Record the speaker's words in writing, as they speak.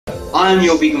I'm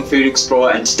your vegan food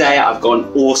explorer, and today I've got an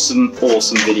awesome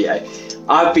video.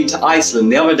 I've been to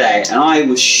Iceland the other day and I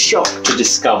was shocked to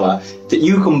discover that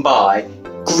you can buy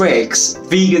Greg's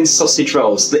vegan sausage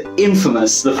rolls, the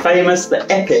infamous, the famous,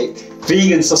 the epic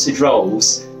vegan sausage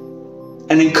rolls,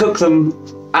 and then cook them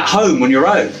at home on your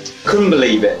own. Couldn't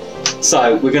believe it.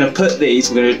 So we're going to put these,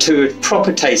 we're going to do a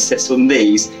proper taste test on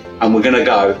these, and we're going to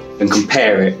go and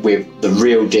compare it with the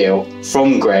real deal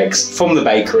from Greg's, from the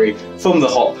bakery, from the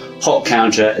hot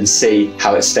counter, and see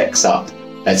how it stacks up.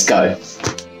 Let's go.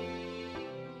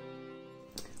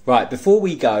 Right, before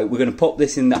we go, we're going to pop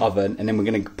this in the oven, and then we're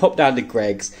going to pop down to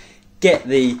Greg's, get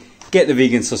the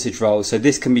vegan sausage roll, so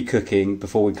this can be cooking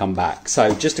before we come back.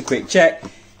 So just a quick check.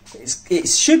 It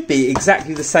should be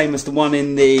exactly the same as the one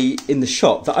in the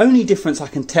shop. The only difference I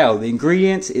can tell, the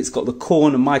ingredients, it's got the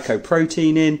corn and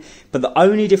mycoprotein in, but the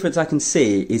only difference I can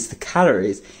see is the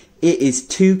calories. It is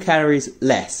 2 calories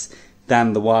less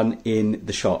than the one in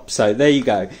the shop. So there you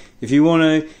go. If you want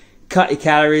to cut your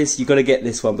calories, you've got to get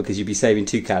this one because you'll be saving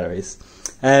 2 calories.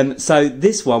 So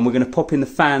this one we're going to pop in the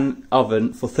fan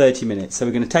oven for 30 minutes. So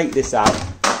we're going to take this out,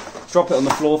 drop it on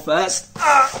the floor first.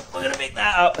 We're going to pick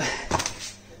that up.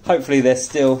 Hopefully they're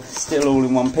still all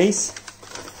in one piece.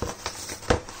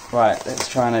 Right, let's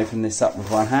try and open this up with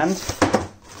one hand.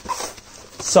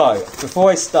 So,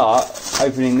 before I start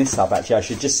opening this up, actually I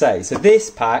should just say, so this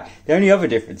pack, the only other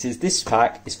difference is this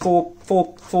pack is four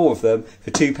of them for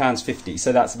 £2.50.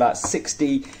 So that's about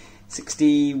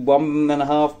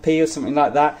 61.5p or something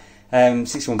like that.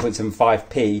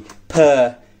 61.75p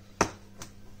per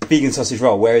vegan sausage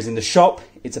roll, whereas in the shop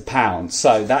it's £1.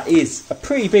 So that is a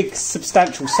pretty big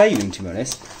substantial saving, to be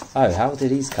honest. Oh, how did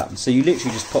these come? So you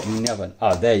literally just put them in the oven.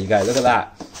 Oh, there you go, look at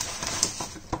that.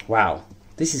 Wow,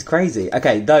 this is crazy.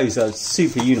 Okay, those are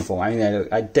super uniform. I mean, they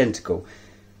look identical.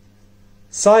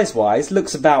 Size wise,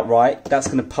 looks about right. That's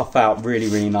going to puff out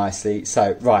really nicely.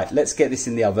 So right, let's get this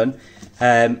in the oven,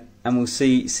 and we'll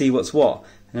see what's what,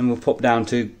 and then we'll pop down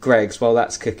to Greg's while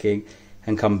that's cooking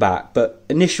and come back. But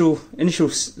initial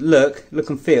look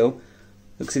and feel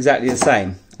looks exactly the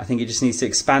same. I think it just needs to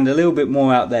expand a little bit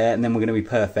more out there, and then we're going to be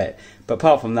perfect. But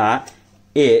apart from that,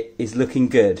 it is looking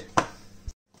good.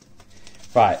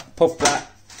 Right, pop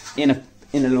that in a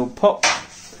little pot,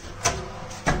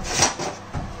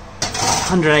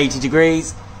 180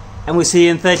 degrees, and we'll see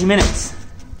you in 30 minutes.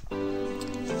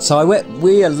 So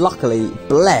we are luckily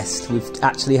blessed with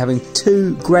actually having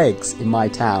 2 Greg's in my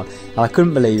town, and I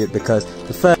couldn't believe it because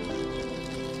the first.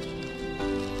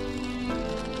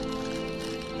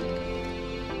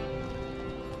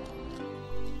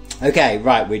 Okay,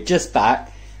 right, we're just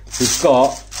back. We've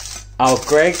got our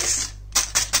Greg's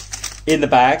in the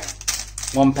bag,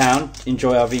 £1.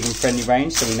 Enjoy our vegan friendly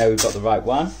range, so we know we've got the right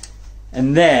one.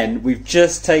 And then we've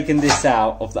just taken this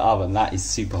out of the oven. That is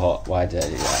super hot. Why did I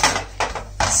do that?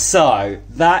 So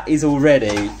that is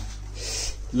already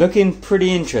looking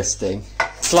pretty interesting.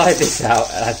 Slide this out,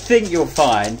 and I think you'll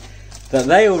find that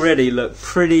they already look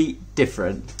pretty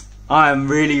different. I am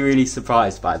really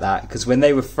surprised by that, because when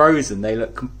they were frozen they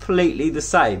look completely the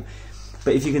same.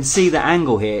 But if you can see the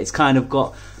angle here, it's kind of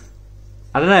got,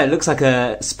 I don't know, it looks like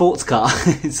a sports car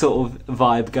sort of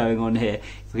vibe going on here.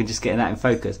 If we can just get that in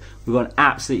focus. We've got an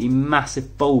absolutely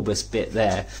massive bulbous bit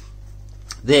there.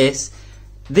 This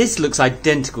looks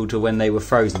identical to when they were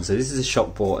frozen. So this is a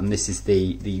shop bought, and this is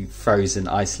the frozen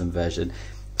Iceland version.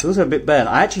 It's also a bit burnt.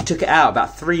 I actually took it out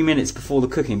about 3 minutes before the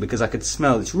cooking because I could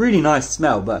smell, it's really nice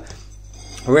smell, but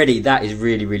already that is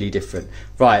really different.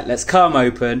 Right, let's cut them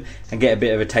open and get a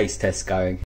bit of a taste test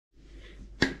going.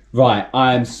 Right,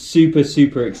 I am super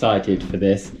excited for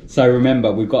this. So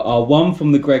remember, we've got our one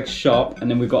from the Greg's shop,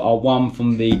 and then we've got our one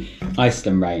from the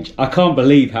Iceland range. I can't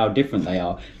believe how different they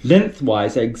are.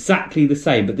 Lengthwise, they're exactly the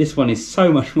same, but this one is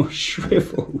so much more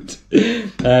shriveled.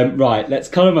 Right, let's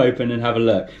cut them open and have a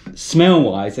look.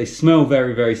 Smell-wise, they smell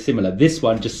very similar. This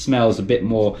one just smells a bit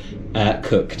more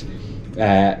cooked,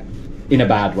 in a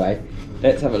bad way.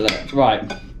 Let's have a look.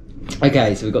 Right,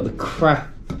 okay, so we've got the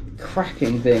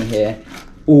cracking thing here.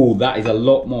 Oh, that is a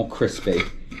lot more crispy.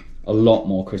 A lot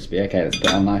more crispy. Okay, let's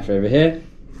put our knife over here.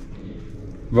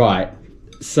 Right,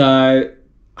 so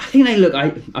I think they look,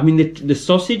 I mean the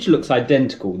sausage looks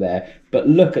identical there, but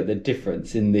look at the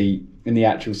difference in the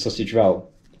actual sausage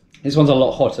roll. This one's a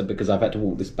lot hotter because I've had to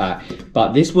walk this back,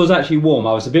 but this was actually warm.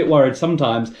 I was a bit worried.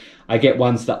 Sometimes I get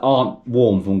ones that aren't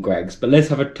warm from Greg's, but let's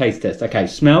have a taste test. Okay,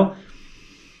 smell.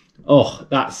 Oh,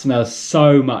 that smells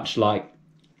so much like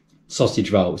sausage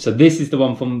roll. So this is the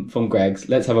one from Greg's.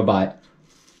 Let's have a bite.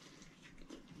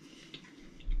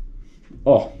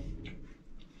 Oh.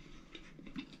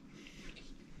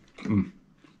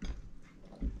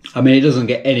 I mean, it doesn't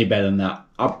get any better than that.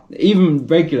 Even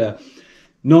regular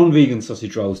non-vegan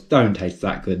sausage rolls don't taste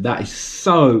that good. That is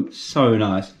so, so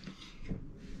nice.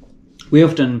 We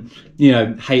often, you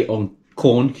know, hate on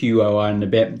Corn, QOI, a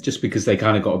bit, just because they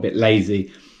kind of got a bit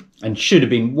lazy and should have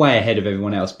been way ahead of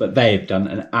everyone else, but they have done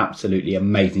an absolutely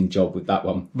amazing job with that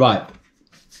one. Right,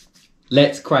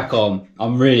 let's crack on.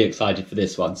 I'm really excited for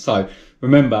this one. So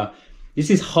remember, this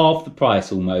is half the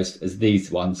price almost as these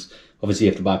ones. Obviously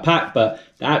you have to buy a pack, but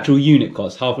the actual unit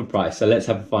costs half the price. So let's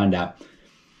have a find out.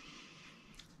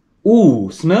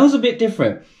 Ooh, smells a bit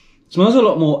different. Smells a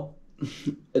lot more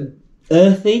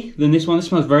earthy than this one. This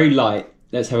smells very light.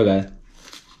 Let's have a go.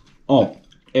 Oh,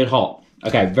 it's hot.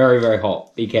 Okay, very, very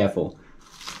hot. Be careful.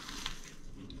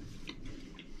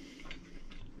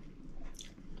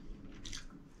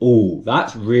 Oh,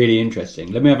 that's really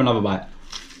interesting. Let me have another bite.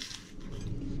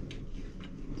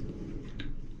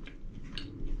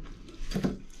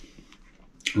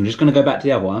 I'm just going to go back to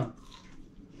the other one.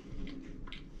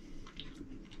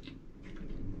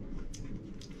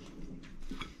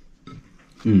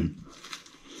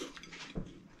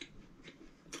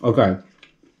 Okay.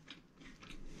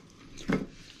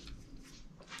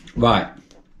 Right.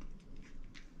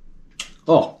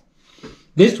 Oh,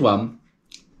 this one,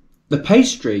 the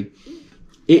pastry,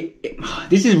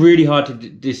 this is really hard to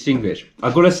distinguish.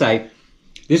 I've got to say,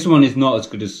 this one is not as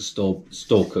good as the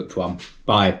store cooked one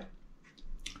by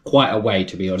quite a way,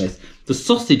 to be honest. The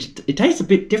sausage, it tastes a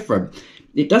bit different.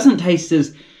 It doesn't taste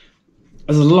as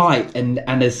light and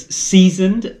as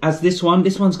seasoned as this one.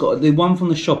 This one's got, the one from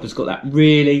the shop has got that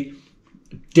really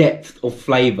depth of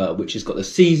flavour, which has got the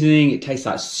seasoning. It tastes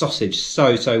like sausage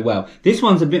so well. This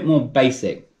one's a bit more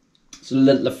basic, so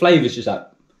the flavour's just like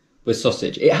with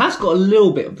sausage. It has got a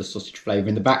little bit of the sausage flavour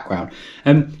in the background,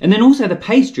 and then also the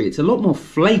pastry, it's a lot more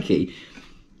flaky.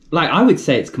 Like, I would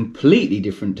say it's completely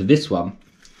different to this one.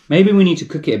 Maybe we need to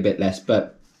cook it a bit less,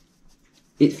 but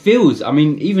it feels, I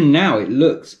mean, even now it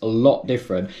looks a lot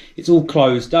different. It's all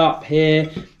closed up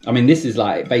here. I mean, this is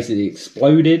like basically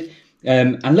exploded.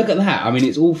 And look at that. I mean,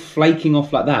 it's all flaking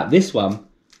off like that. This one,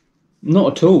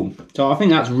 not at all. So I think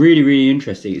that's really, really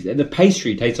interesting. The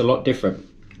pastry tastes a lot different.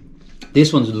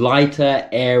 This one's lighter,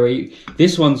 airy.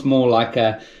 This one's more like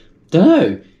a, don't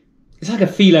know, it's like a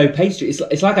phyllo pastry.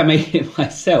 It's like I made it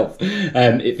myself.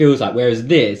 It feels like, whereas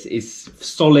this is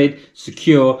solid,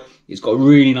 secure. It's got a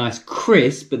really nice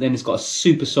crisp, but then it's got a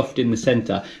super soft in the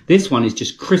center. This one is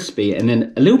just crispy and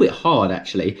then a little bit hard,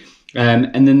 actually.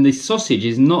 And then the sausage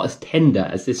is not as tender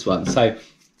as this one. So,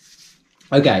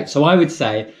 okay, so I would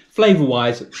say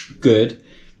flavor-wise, good.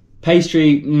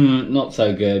 Pastry, not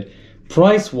so good.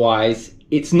 Price-wise,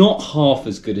 it's not half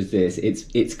as good as this.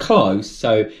 It's close.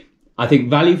 So I think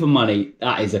value for money,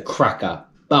 that is a cracker.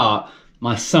 But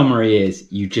my summary is,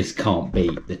 you just can't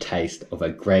beat the taste of a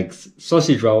Greggs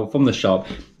sausage roll from the shop.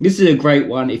 This is a great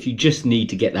one if you just need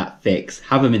to get that fix.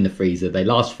 Have them in the freezer. They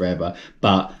last forever.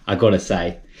 But I gotta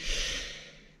say,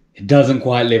 it doesn't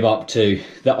quite live up to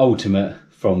the ultimate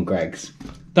from Greggs.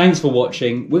 Thanks for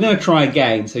watching. We're going to try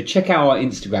again, so check out our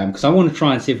Instagram, because I want to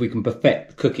try and see if we can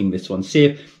perfect cooking this one. See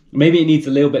if maybe it needs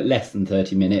a little bit less than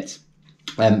 30 minutes.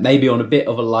 Maybe on a bit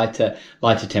of a lighter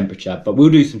temperature, but we'll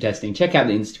do some testing. Check out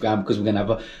the Instagram, because we're going to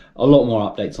have a lot more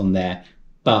updates on there.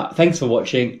 But thanks for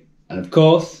watching, and of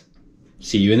course,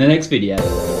 see you in the next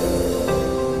video.